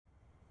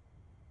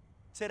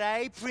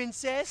today,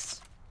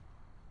 princess?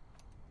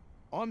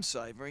 I'm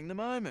savouring the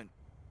moment.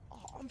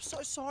 Oh, I'm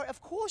so sorry.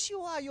 Of course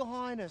you are, Your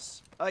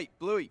Highness. Hey,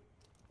 Bluey,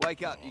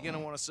 wake up. You're gonna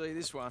want to see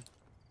this one.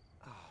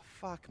 Oh,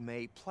 fuck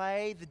me.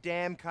 Play the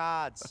damn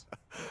cards.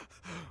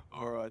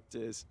 All right,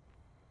 Des.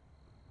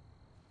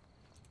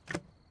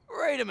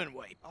 Read 'em and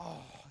weep.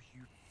 Oh,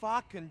 you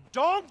fucking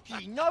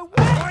donkey! No way!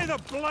 Why the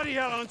bloody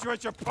hell aren't you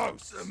at your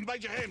post?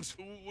 Major Hems,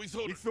 we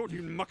thought...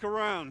 You'd muck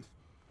around.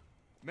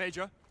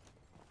 Major,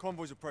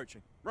 convoy's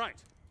approaching. Right.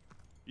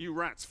 You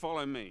rats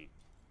follow me.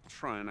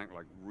 Try and act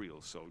like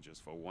real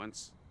soldiers for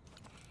once.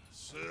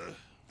 Sir...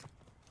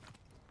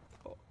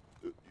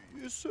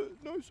 Yes, sir.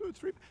 No, sir.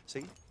 Three.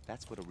 See,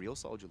 that's what a real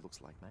soldier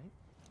looks like, mate.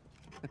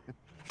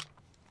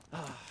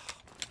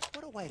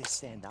 What a way to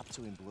stand up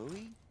to him,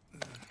 Bluey.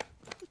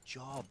 Good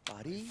job,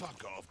 buddy.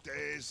 Fuck off,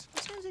 Des.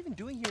 What's he even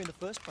doing here in the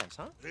first place,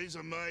 huh? He's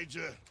a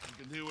major.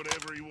 He can do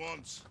whatever he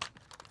wants.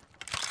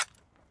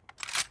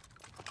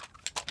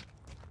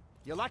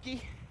 You're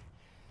lucky.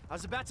 I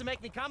was about to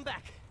make me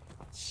comeback.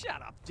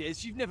 Shut up, Des.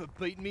 You've never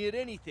beaten me at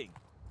anything.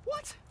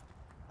 What?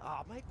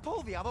 Oh, mate,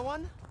 pull the other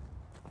one.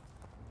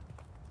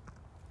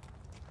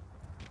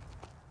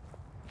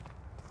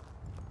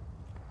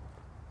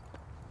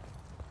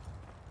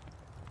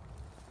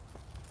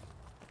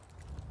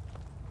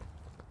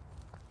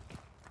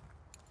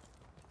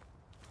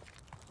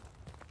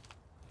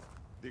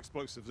 The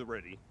explosives are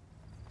ready.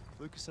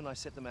 Lucas and I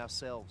set them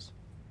ourselves.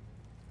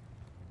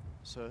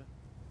 Sir?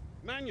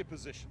 Man your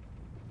position.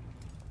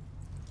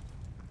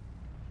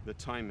 The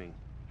timing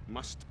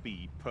must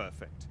be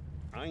perfect.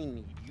 I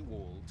need you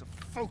all to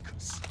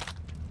focus.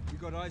 You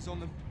got eyes on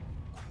them?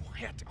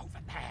 Quiet over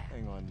there.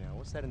 Hang on now,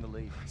 what's that in the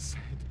lead? I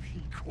said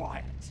be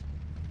quiet.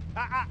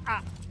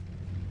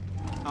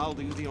 I'll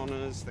do the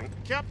honors, thank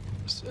you.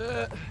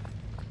 Sir,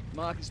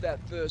 Mark is that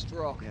first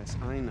rock. Yes,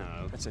 I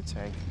know. That's a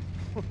tank.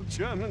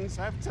 Germans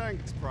have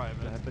tanks,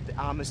 Private. No, but the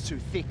armor's too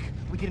thick.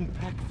 We didn't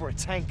pack for a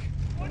tank.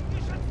 Bloody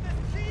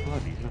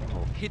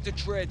hell. Hit the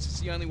treads.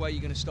 It's the only way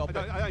you're gonna stop it.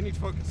 I need to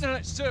focus.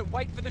 No, sir,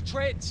 wait for the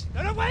treads.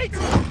 No, wait! You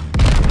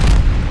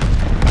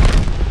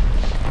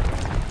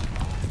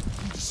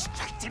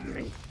distracted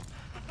me.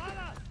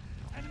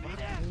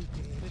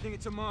 They think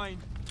it's a mine.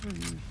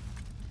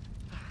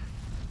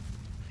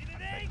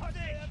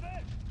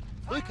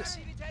 Lucas!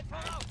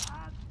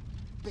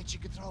 Bet you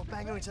could throw a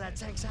banger into that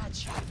tank's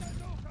hatch.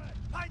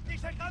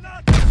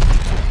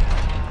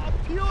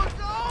 Pure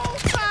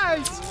gold,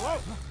 guys!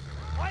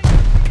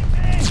 Hey,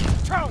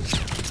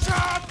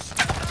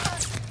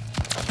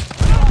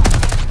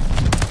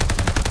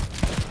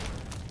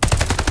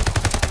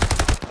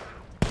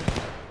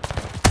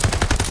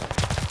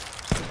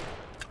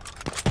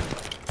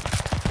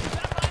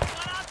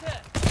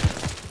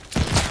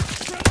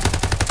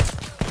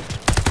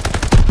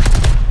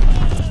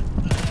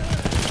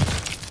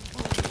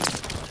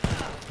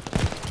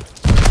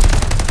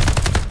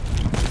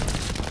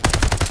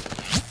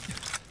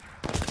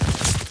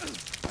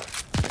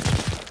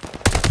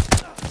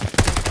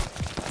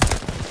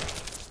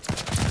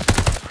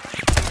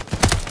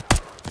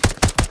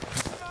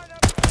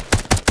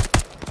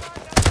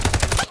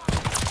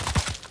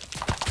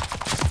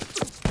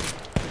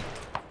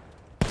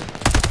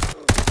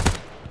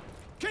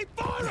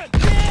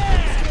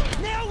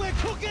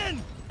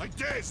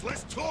 Des,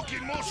 less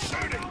talking, more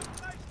shooting!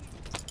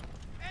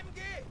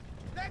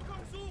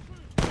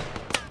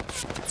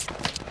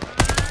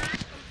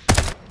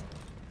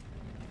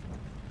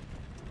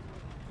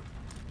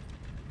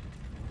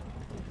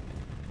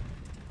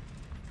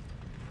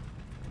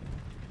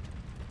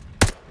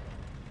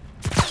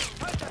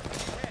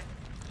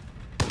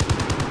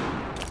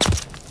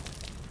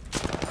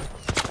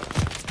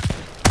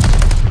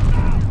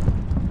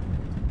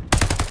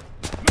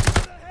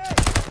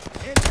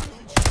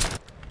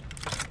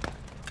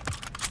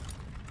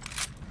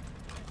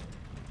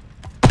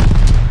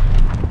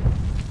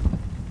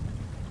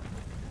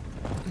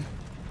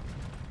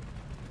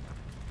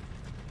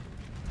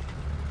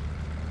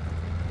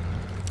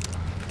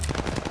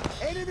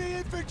 Enemy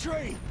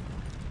infantry!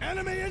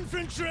 Enemy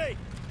infantry!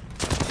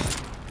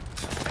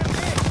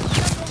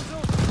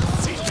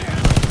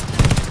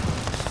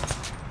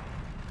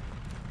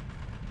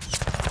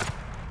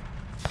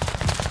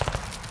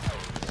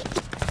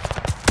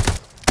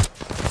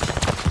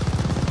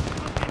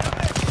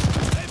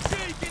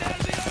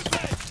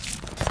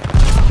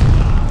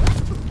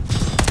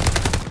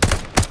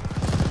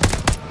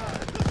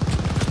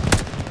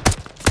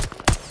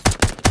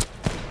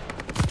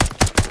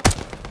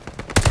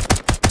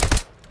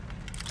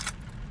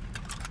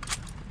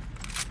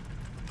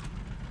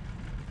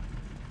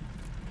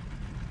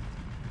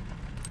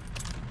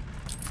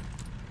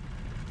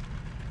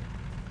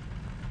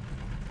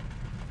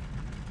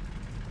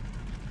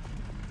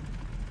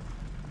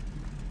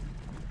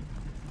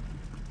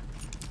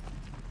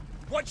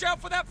 Watch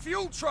out for that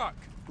fuel truck!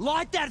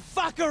 Light that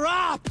fucker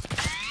up!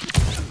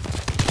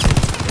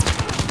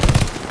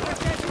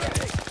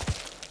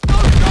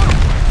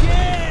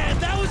 Yeah,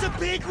 that was a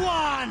big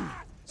one!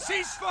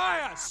 Cease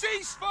fire!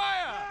 Cease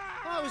fire!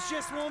 I was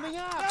just warming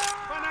up.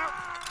 Run out!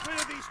 Clear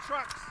these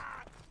trucks!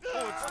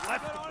 Oh, it's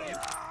left of them.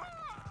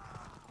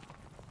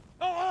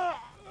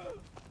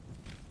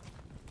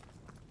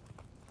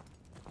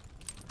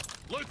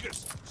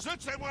 Lucas,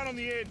 search that one on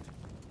the end.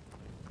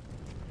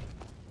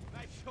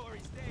 Make sure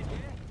he's dead,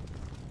 yeah?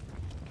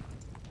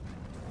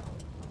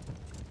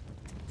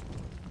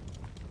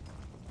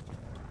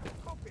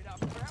 Cop it up,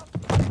 Kraut.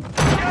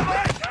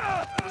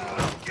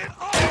 Get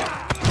off!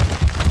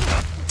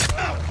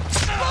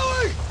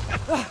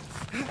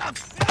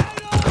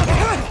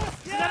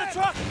 Is that a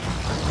truck?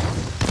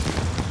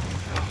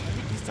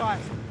 He's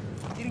tired.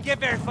 Didn't get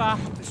very far.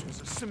 This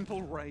was a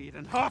simple raid,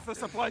 and half the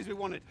supplies we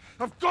wanted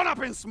have gone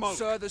up in smoke.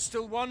 Sir, there's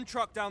still one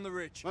truck down the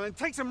ridge. Well, then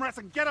take some rats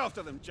and get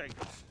after them,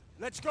 Jacobs.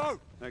 Let's go.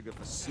 No good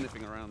for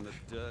sniffing around the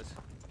dirt.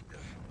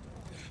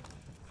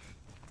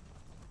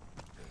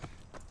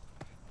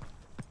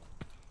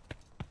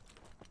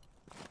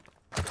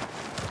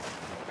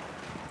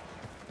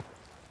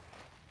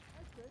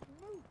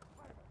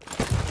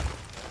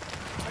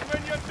 And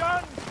when you're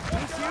done, Are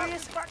you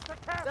serious?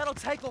 That'll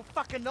take all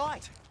fucking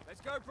night.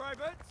 let's go,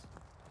 privates.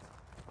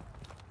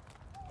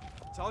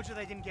 Told you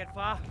they didn't get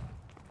far.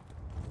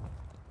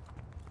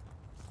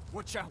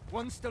 Watch out,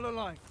 one's still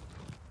alive.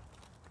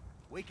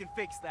 We can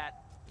fix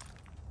that.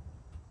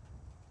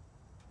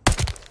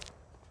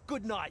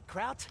 Good night,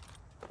 Kraut.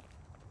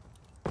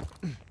 I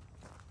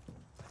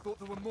thought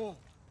there were more.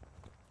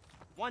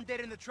 One dead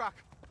in the truck.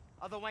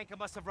 Other wanker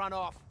must have run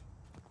off.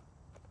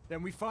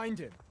 Then we find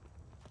him.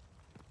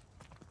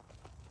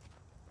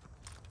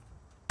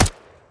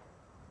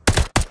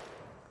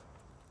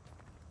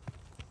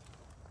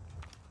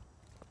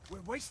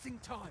 We're wasting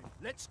time.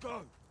 Let's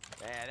go.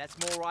 Yeah, that's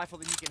more rifle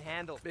than you can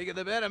handle. Bigger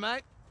the better,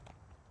 mate.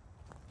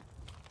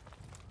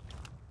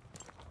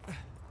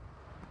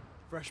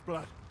 Fresh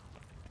blood.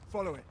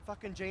 Follow it.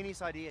 Fucking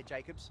genius idea,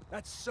 Jacobs.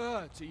 That's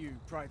Sir to you,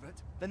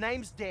 Private. The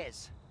name's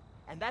Des,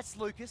 and that's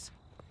Lucas,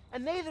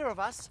 and neither of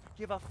us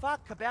give a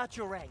fuck about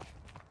your rank.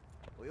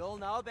 We all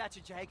know about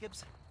you,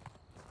 Jacobs.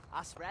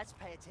 Us rats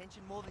pay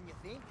attention more than you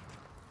think.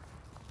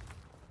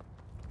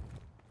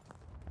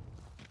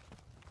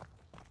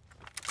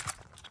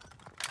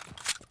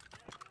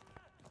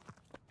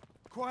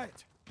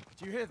 Quiet.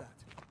 Do you hear that?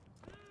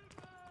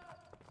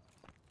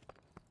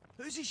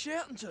 Who's he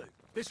shouting to?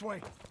 This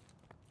way.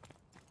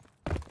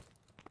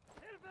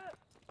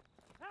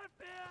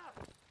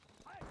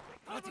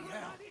 Bloody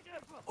hell.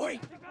 Oi!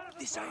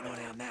 This ain't on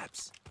our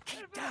maps.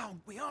 Keep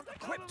down. We aren't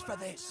equipped for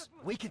this.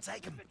 We can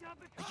take him.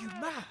 Are you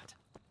mad?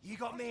 You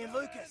got me and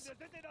Lucas.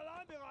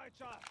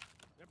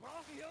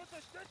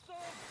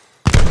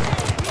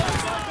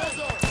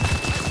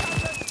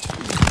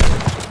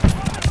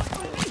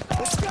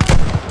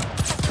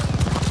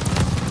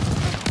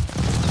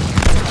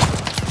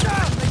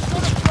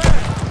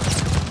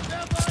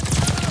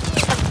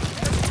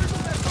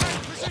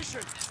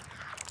 Position.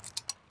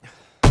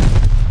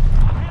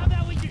 How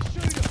about we just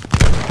shoot him?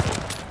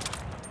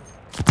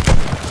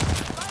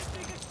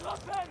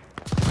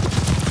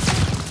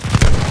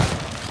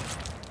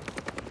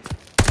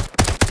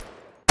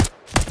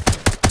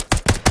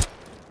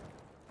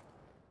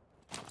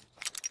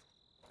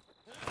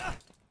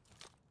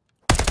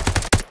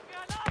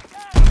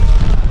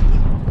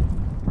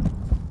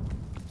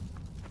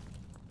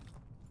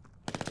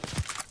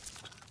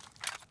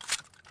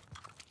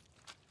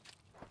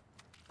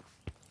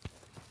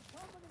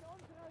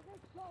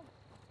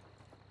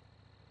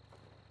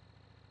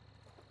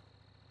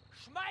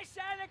 Schmeiß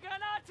eine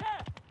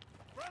Granate!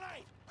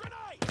 Grenade!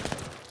 Grenade!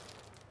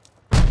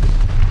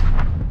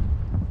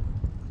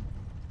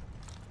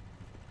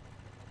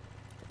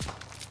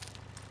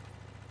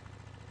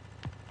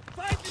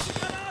 Feindliche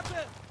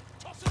Granate!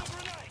 Toss in a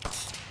grenade!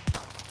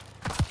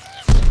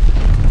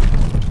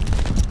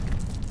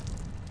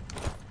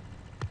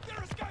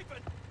 They're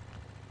escaping!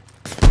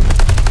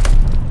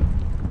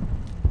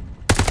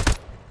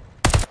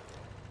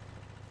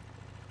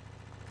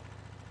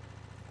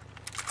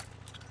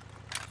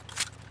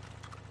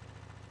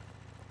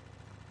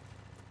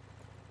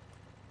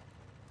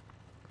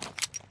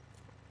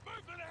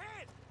 Movement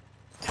ahead!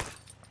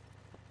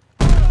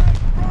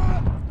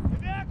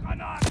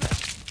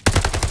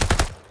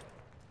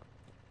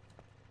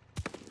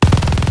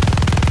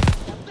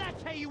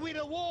 That's how you win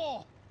a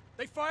war!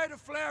 They fired a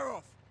flare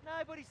off.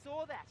 Nobody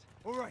saw that.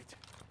 All right.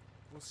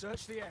 We'll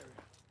search the area.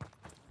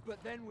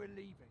 But then we're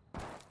leaving.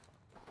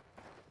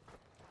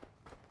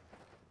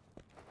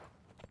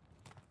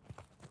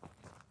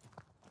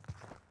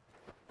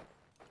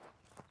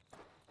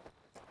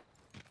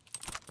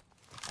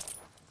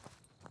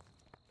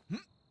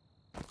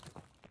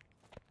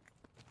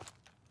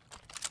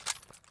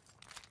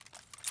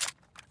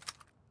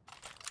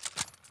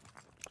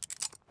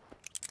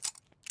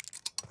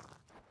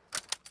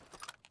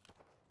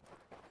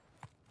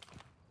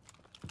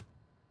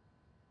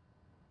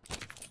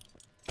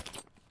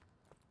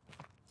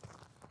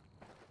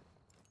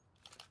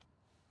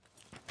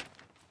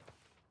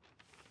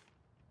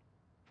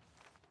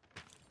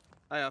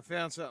 Hey, I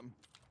found something.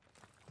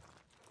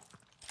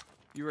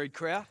 You read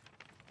Kraut?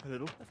 A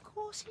little. Of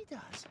course he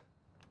does.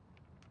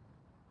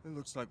 It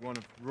looks like one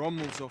of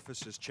Rommel's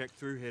officers checked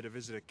through here to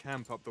visit a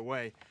camp up the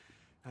way.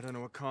 I don't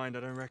know what kind. I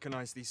don't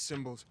recognize these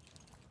symbols.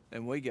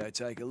 Then we go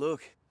take a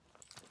look.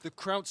 The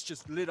Krauts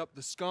just lit up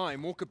the sky.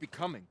 More could be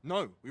coming.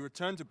 No, we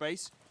return to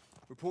base.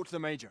 Report to the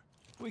Major.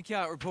 We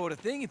can't report a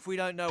thing if we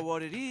don't know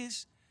what it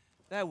is.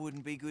 That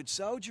wouldn't be good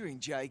soldiering,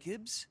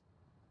 Jacobs.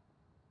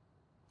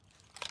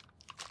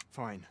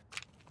 Fine.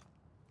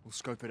 We'll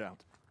scope it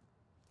out.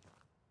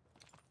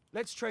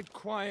 Let's tread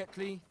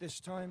quietly this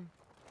time.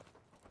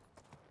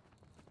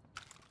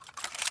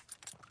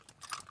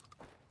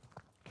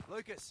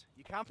 Lucas,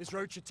 you can't... This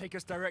road should take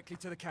us directly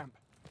to the camp.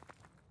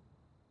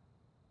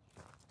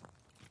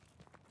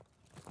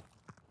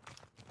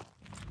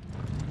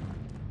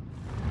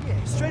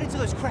 Yeah, straight into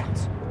those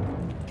crowds.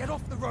 Get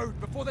off the road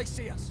before they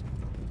see us.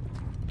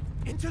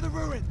 Into the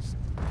ruins.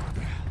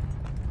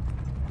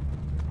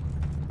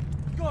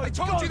 Go, I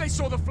told you they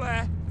saw the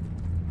flare.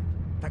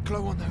 That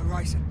glow on the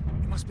horizon.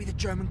 It must be the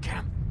German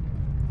camp.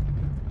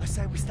 I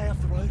say we stay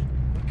off the road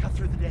and cut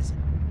through the desert.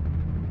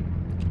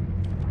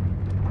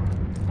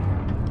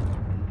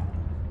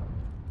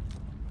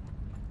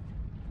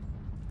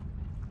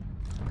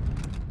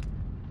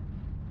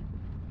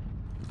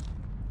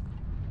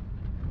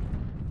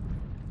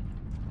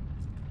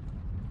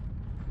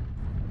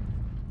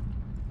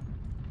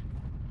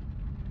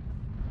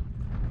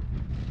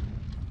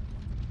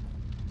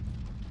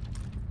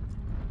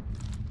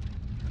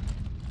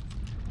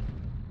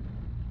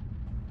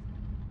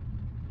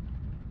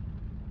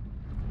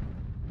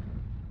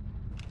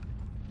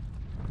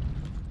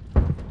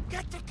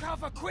 Get to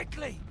cover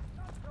quickly!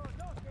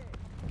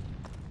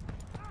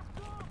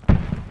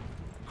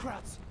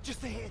 Crowds,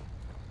 just ahead.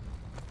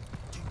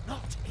 Do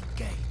not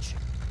engage.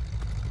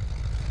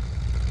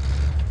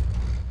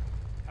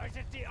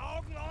 Haltet die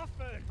Augen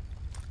offen!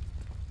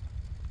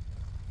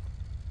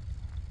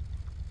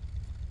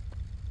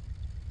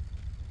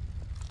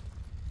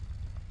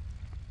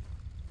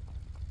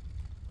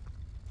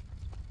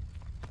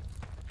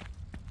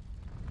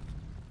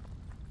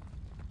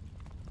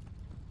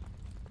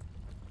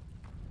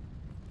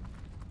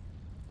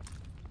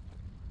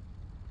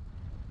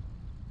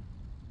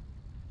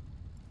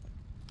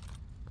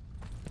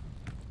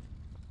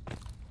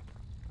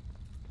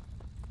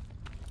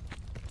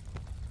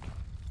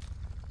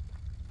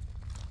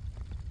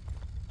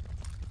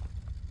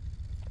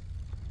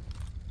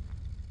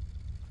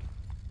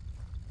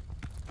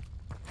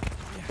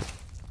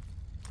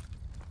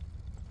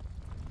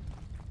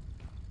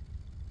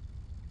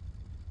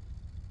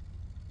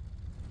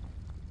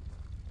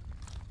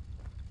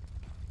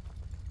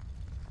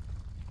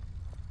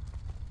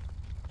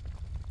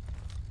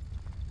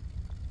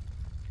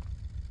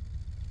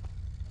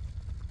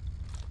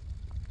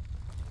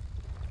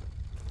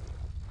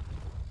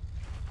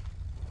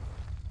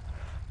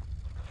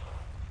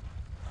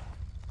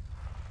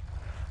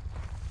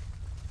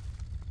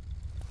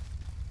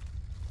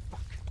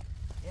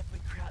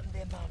 Every crowd and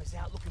their mum is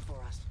out looking for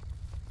us.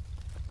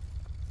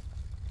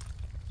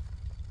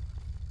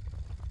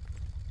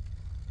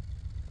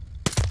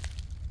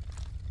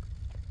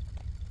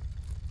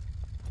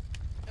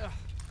 Na los!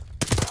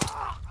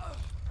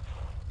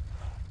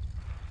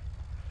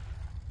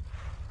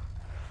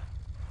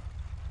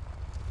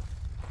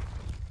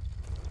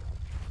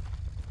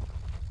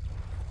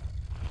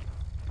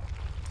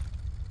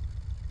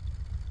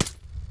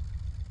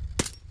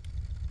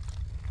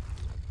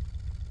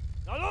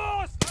 Na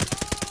los!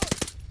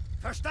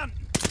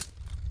 Verstanden!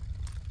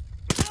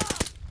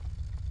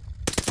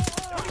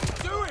 What are you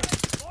doing?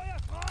 Feuer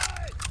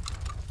frei!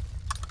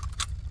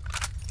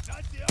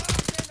 Schalt sie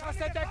auf! Aus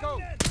der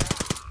Deckung!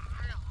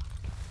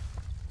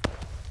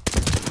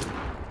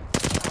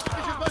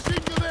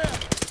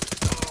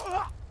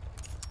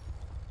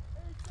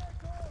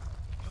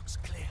 Looks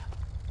clear.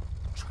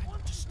 Try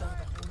not to stir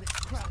the hornet's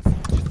crowd.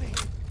 Just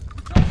ahead.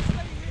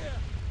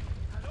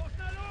 Na los,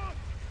 na los!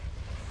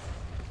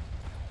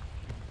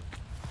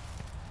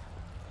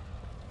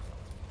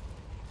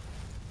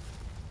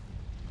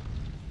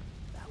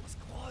 That was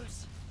close.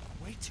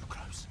 Way too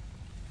close.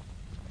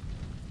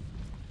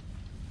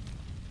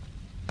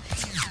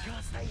 You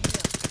can't stay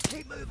here.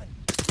 Keep moving.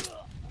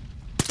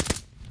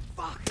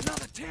 Fuck,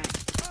 another tank!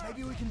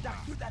 Maybe we can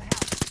duck through that house.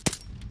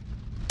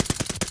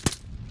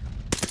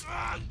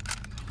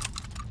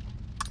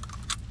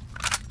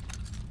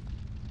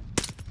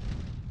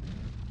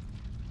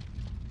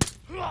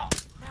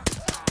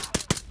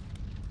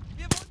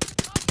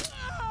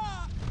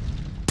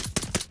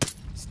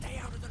 Stay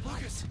out of the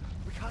light. Lucas,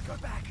 we can't go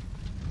back.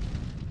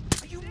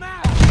 Are you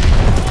mad?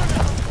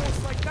 Not a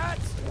force like that!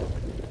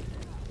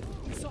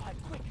 Inside,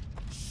 quick.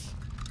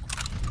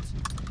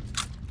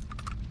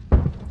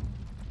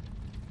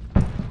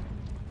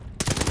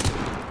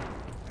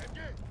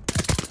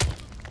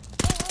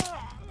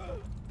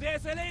 Der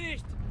ist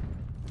erledigt!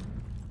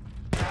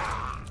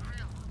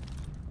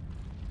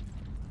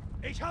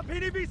 Ich hab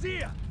ihn im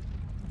Visier!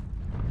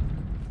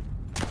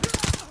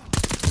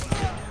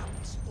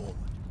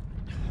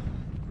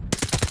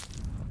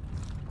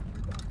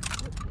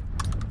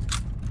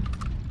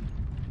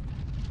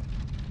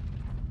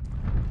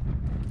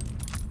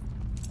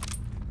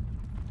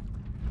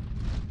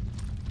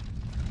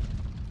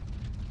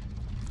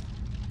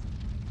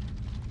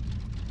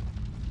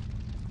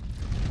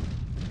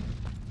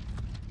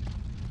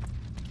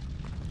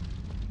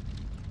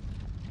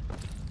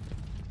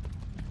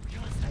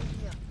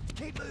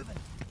 Keep moving.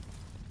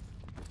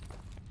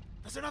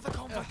 There's another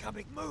convoy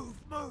coming. Move,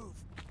 move.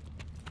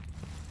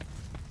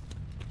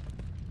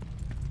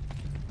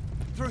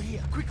 Through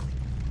here, quickly.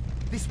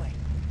 This way.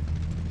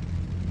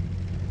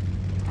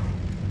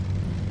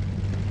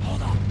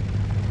 Hold on.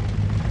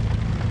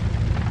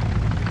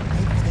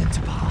 Wait for them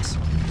to pass.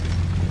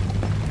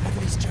 Wherever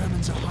these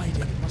Germans are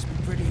hiding, it must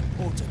be pretty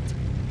important.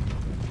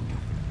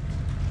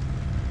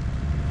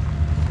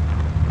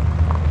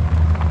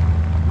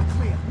 We're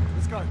clear.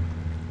 Let's go.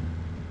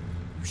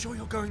 You sure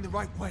you're going the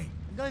right way?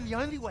 I'm going the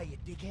only way,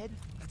 you dickhead.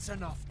 That's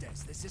enough,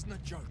 Des. This isn't a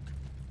joke.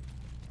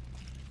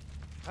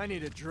 I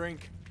need a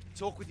drink.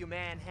 Talk with your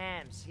man,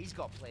 Hams. He's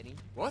got plenty.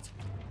 What?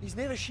 He's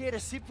never shared a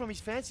sip from his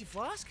fancy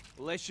flask?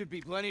 Well, there should be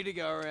plenty to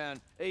go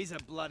around. He's a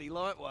bloody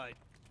lightweight.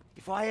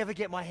 If I ever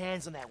get my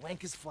hands on that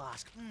wanker's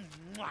flask,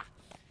 mwah,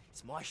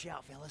 it's my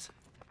shout, fellas.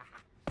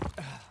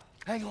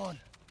 Hang on.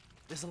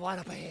 There's a light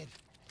up ahead.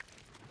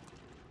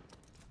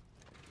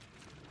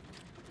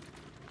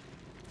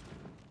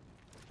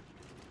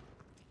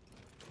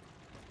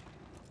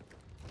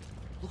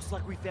 Looks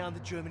like we found the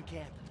German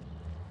camp.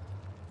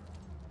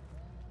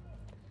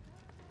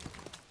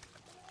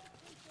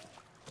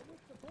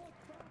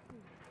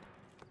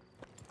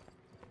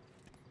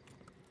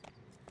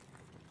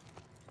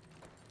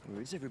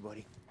 Where is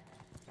everybody?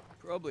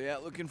 Probably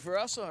out looking for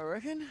us, I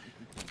reckon.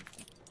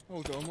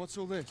 Hold on, what's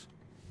all this?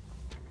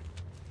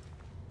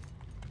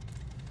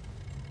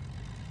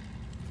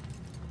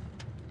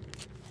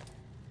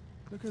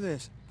 Look at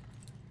this.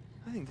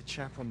 I think the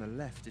chap on the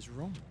left is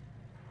wrong.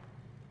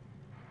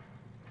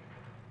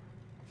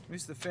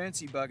 Who's the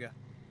fancy bugger?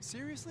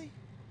 Seriously?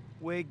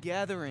 We're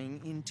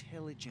gathering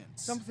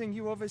intelligence. Something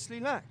you obviously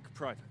lack,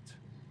 Private.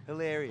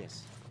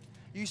 Hilarious.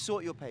 You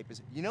sort your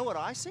papers. You know what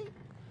I see?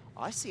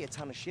 I see a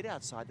ton of shit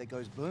outside that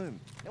goes boom.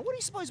 Now, what do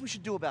you suppose we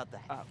should do about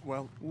that?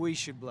 Well, We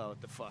should blow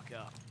it the fuck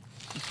up.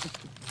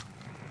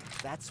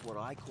 That's what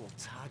I call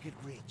target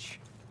rich.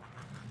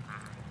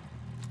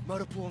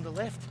 Motor pool on the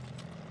left.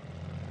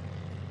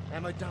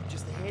 Ammo dump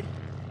just ahead.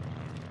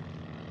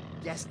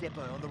 Gas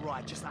depot on the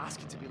right, just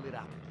asking to be lit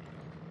up.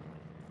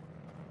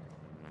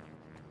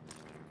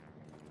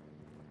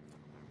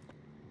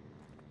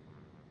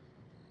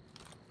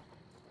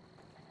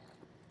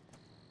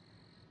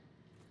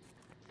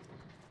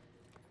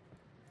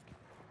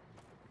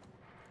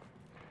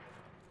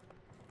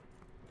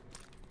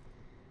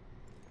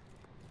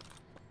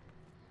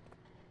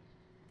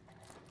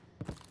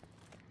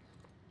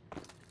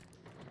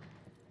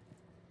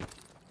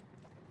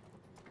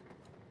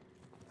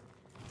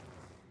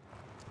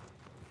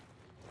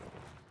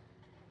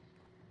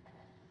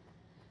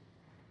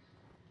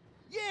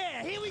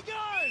 Yeah, here we go!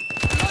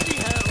 Bloody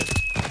hell!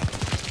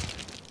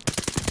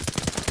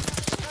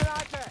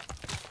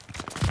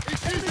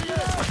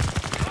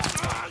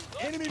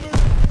 enemy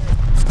movement!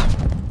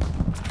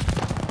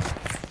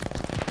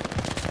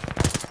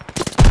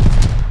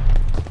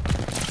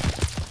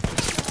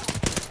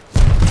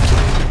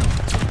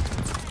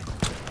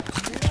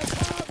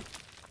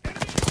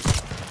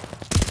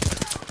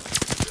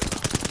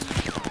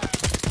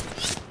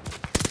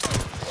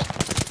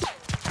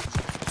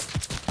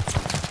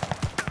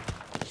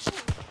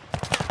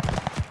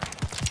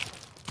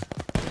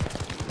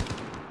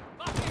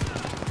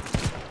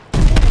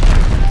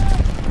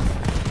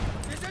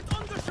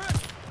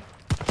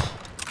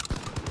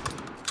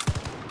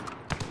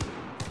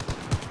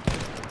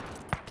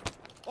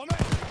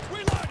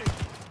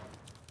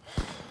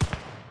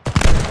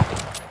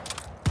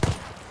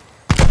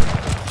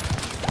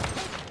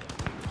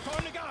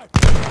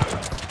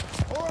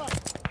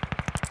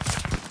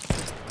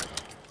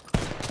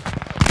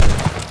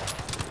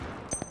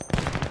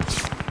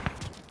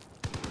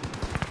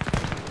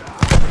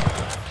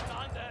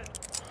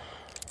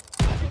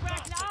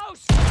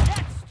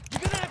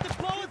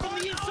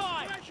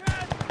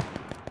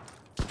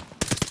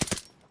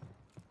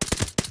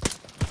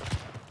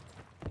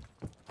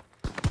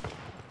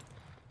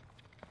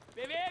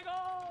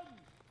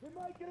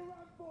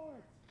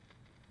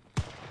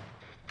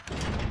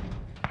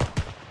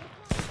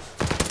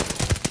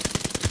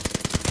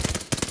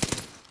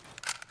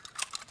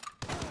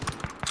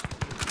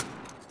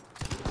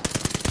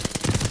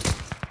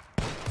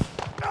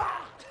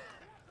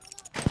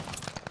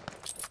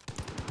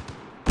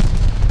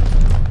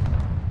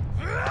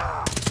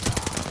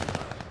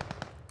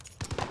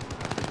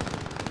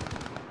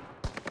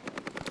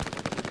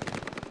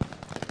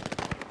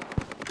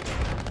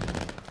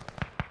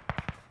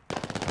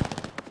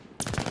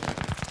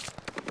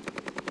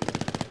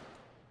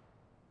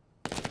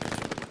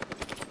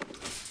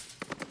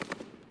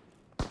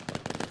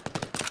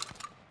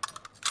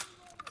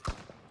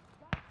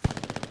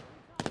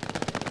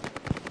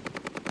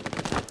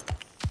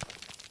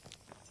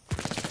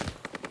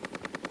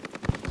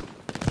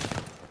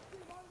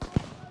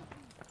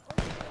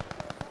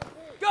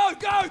 Go,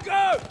 go,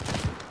 go!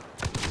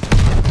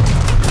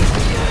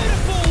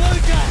 Beautiful,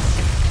 Lucas!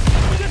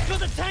 We just got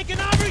the tank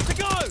and armory to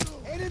go!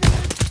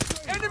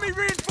 Enemy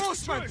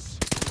reinforcements!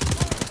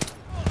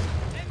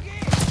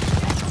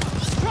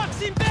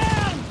 Trucks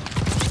inbound!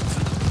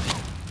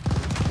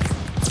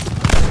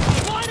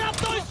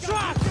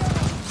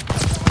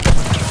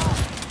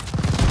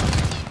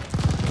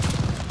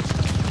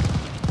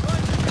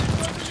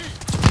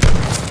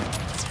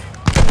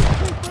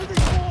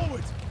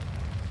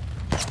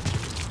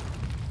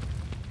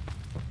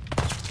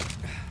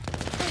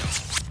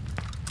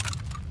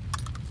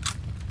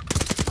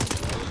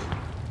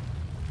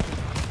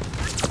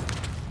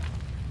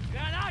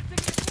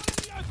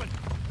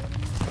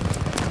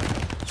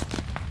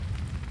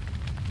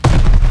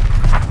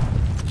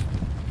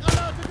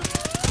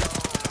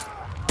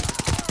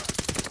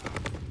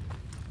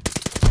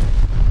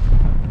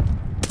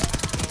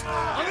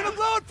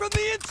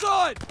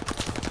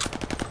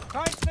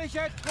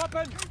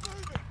 Klappen!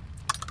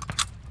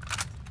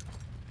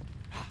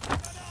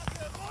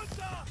 Granate,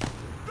 runter!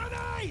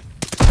 Grenade!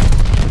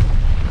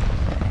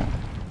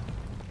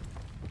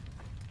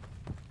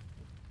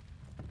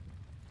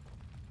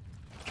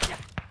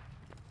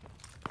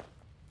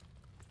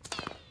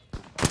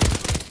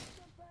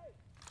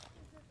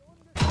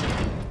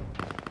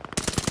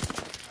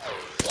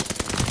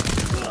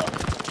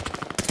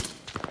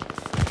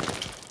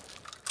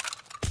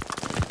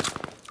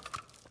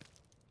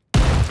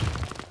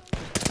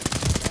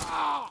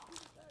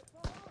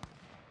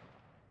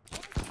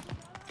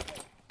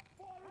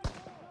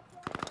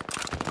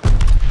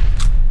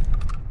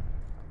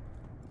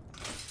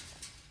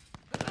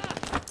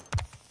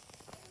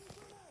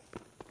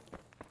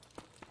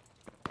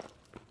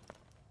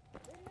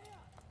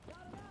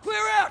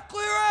 Clear out!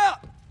 Clear out!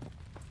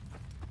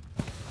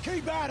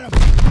 Keep at him!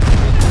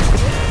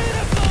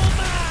 Beautiful,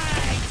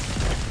 mate!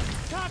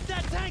 Carp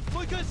that tank,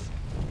 Lucas!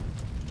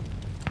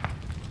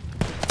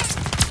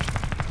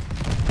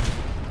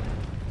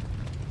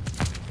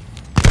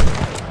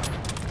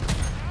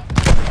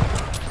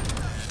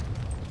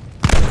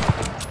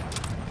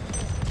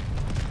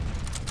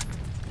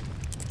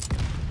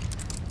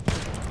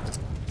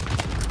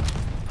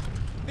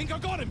 Think I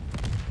got him!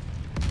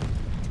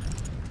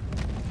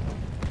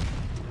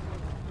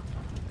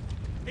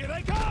 Here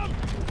they come!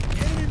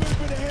 Enemy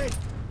movement ahead!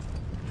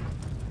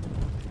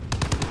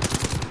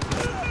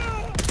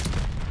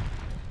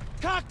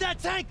 Carp that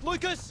tank,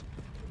 Lucas!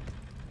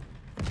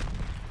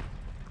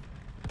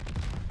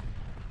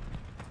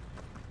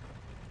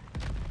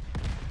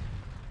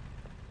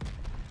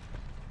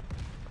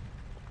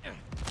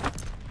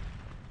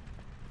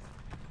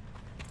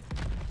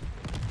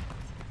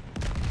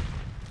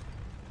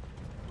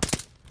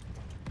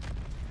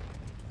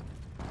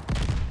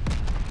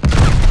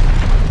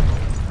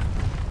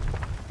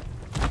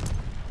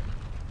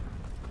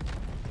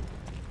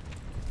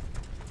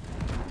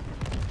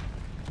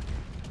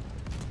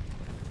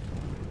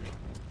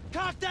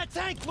 Carp that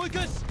tank,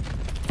 Lucas!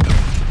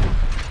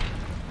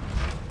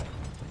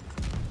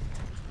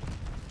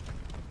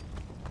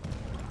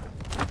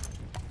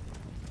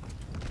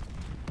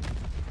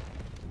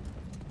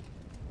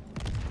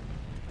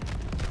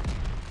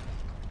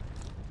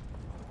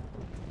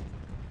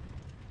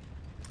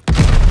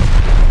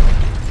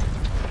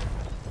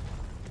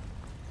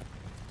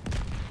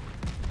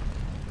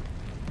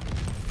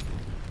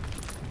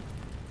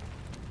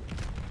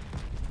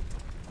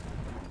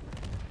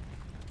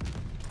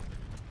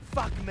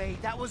 Fuck me,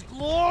 that was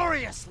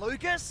glorious,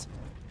 Lucas!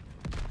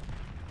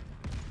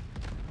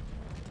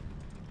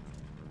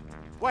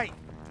 Wait,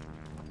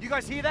 you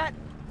guys hear that?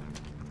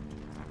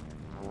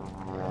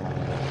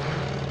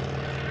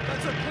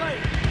 That's a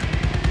plane!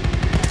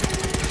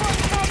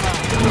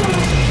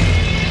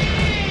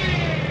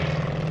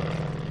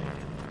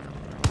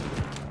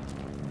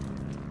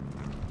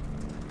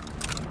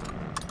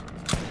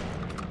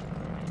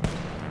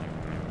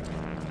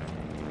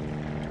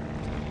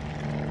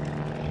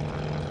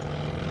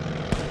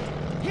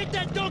 Hit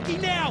that donkey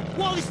now,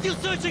 while he's still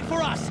searching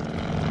for us!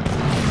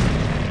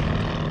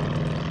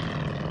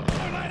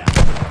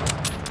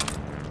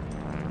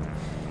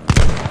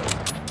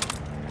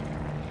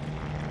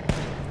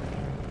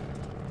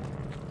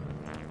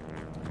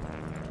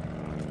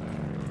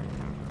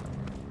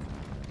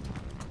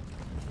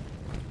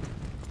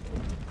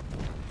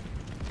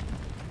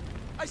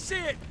 I see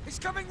it! He's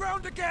coming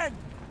round again!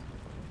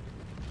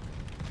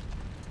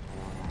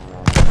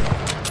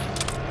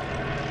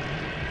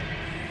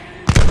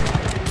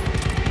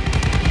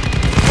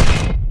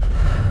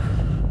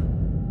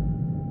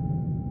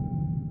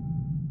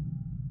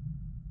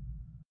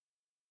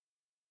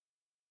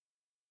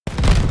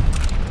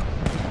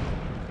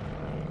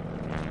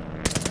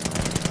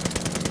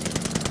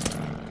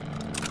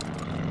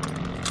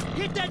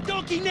 Hit that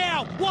donkey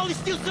now, while he's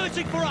still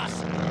searching for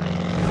us!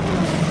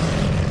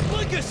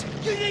 Lucas,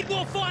 you need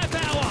more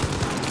firepower!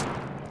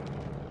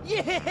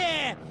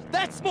 Yeah,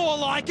 that's more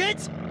like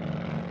it!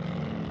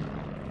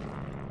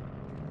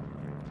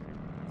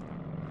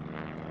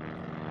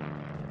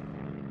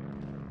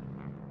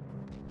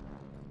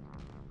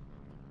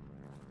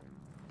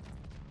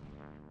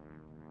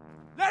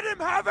 Let him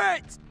have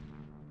it!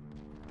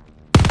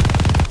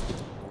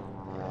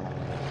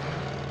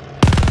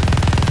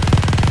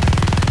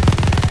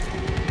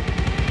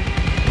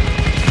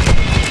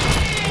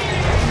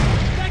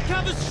 That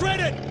cover's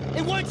shredded!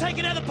 It won't take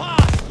another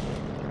pass!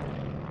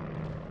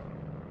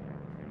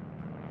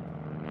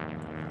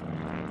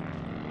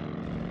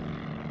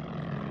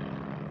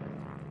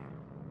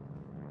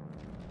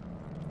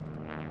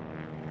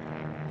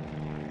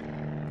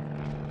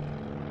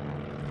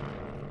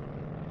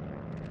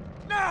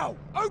 Now!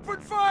 Open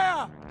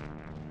fire!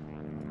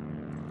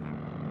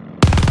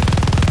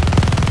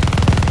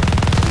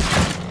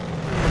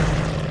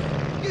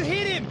 You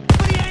hit him,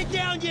 but he ain't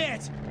down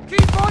yet!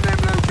 Keep on him,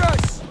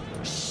 Lucas!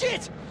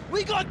 Shit!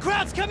 We got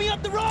crowds coming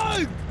up the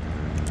road!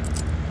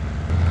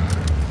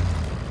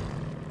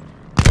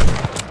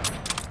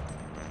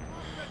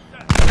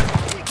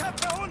 Die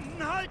Köpfe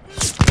unten halten!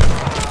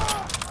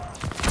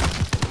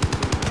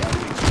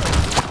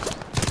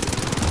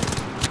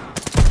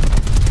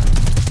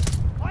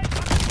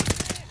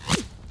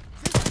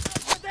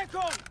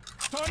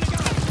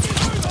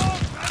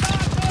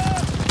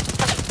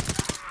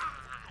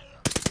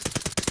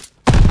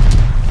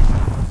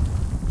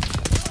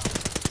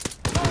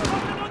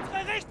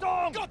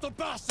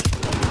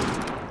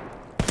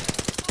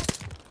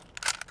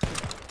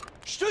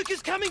 Luke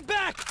is coming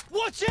back!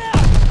 Watch out!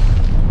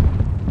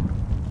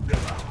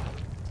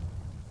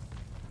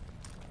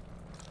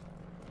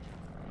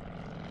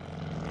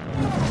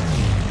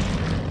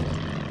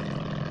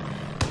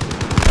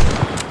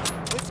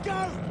 Let's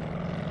go!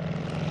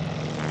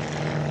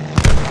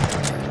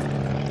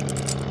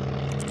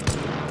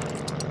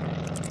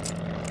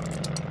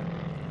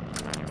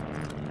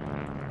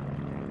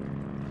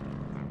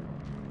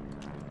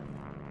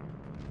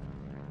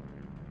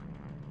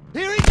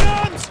 Here he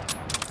comes!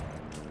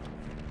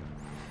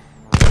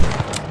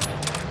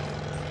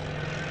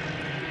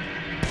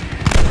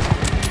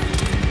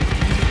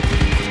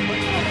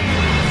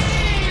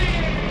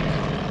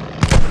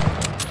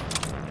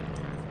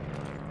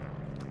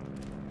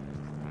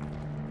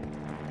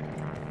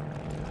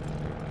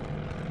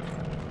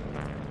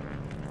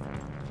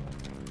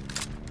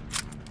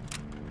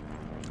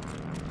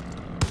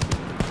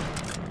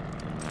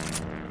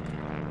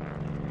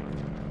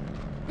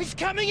 He's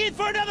coming in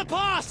for another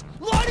pass!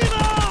 Line him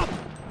up!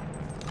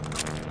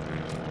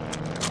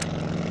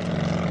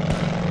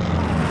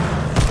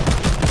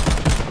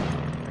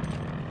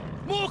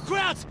 More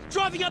crowds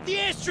driving up the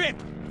airstrip!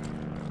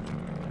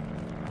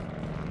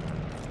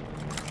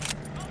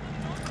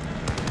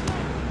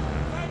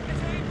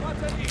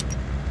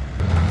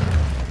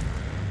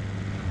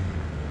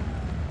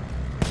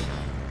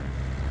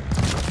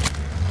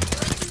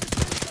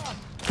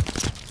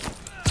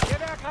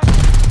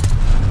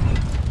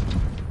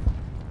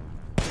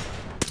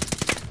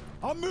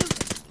 I'm moving.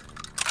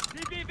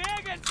 Die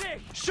bewegen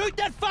sich! Shoot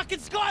that fucking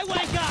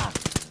Skywaker!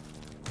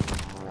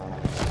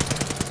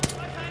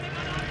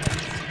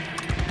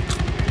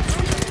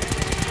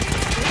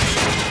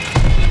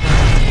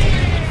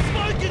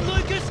 Smoking,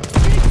 Lucas!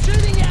 Keep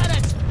shooting at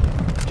it!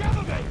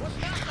 Cover me!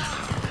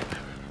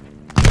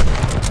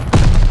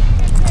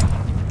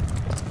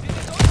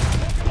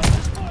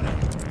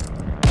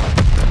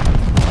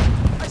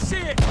 I see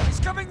it! He's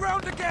coming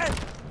round again!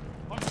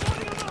 I'm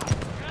shooting him up!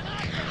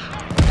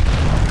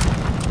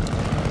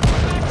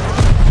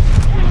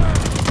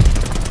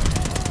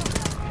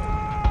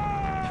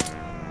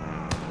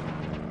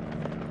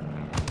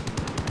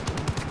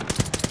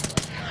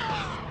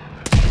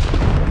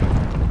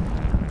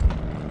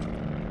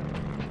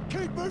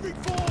 Keep moving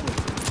forward!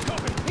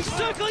 Copy! He's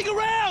circling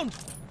around!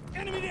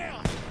 Enemy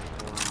down!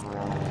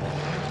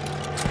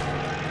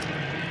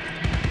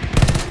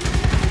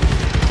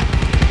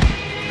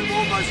 We've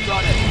almost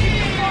got it! Keep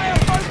your fire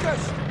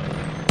focused!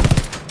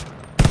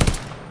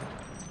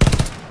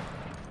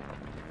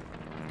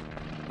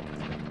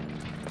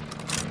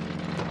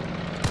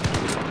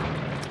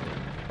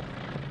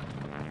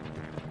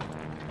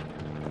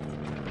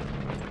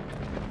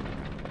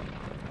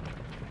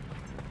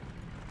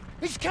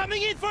 He's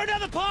coming in for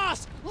another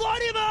pass!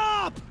 Line him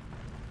up!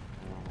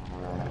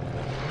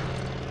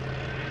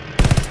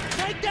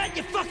 Take that,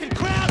 you fucking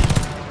crowd!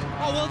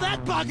 Oh, well,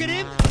 that buggered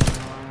him!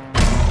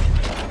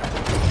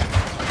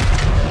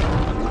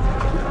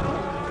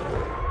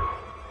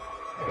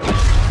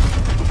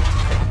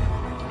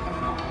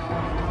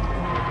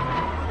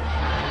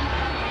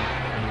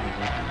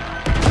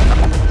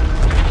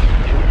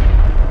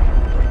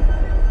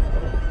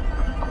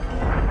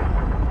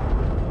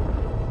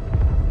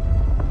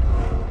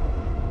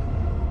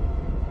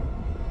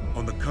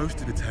 On the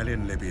coast of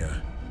Italian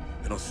Libya,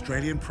 an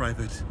Australian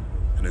private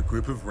and a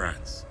group of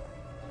rats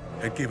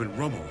had given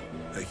Rommel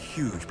a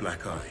huge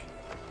black eye.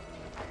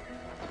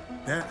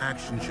 Their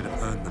action should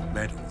have earned them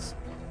medals,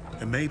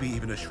 and maybe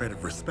even a shred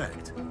of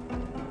respect.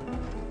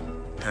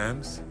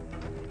 Hams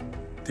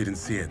didn't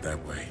see it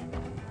that way.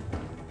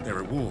 Their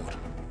reward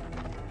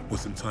was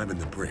some time in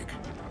the brig.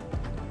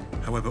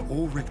 However,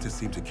 all Richter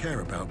seemed to care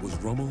about was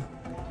Rommel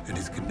and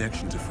his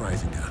connection to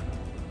Freisinger.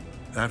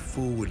 That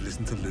fool would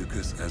listen to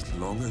Lucas as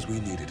long as we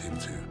needed him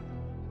to.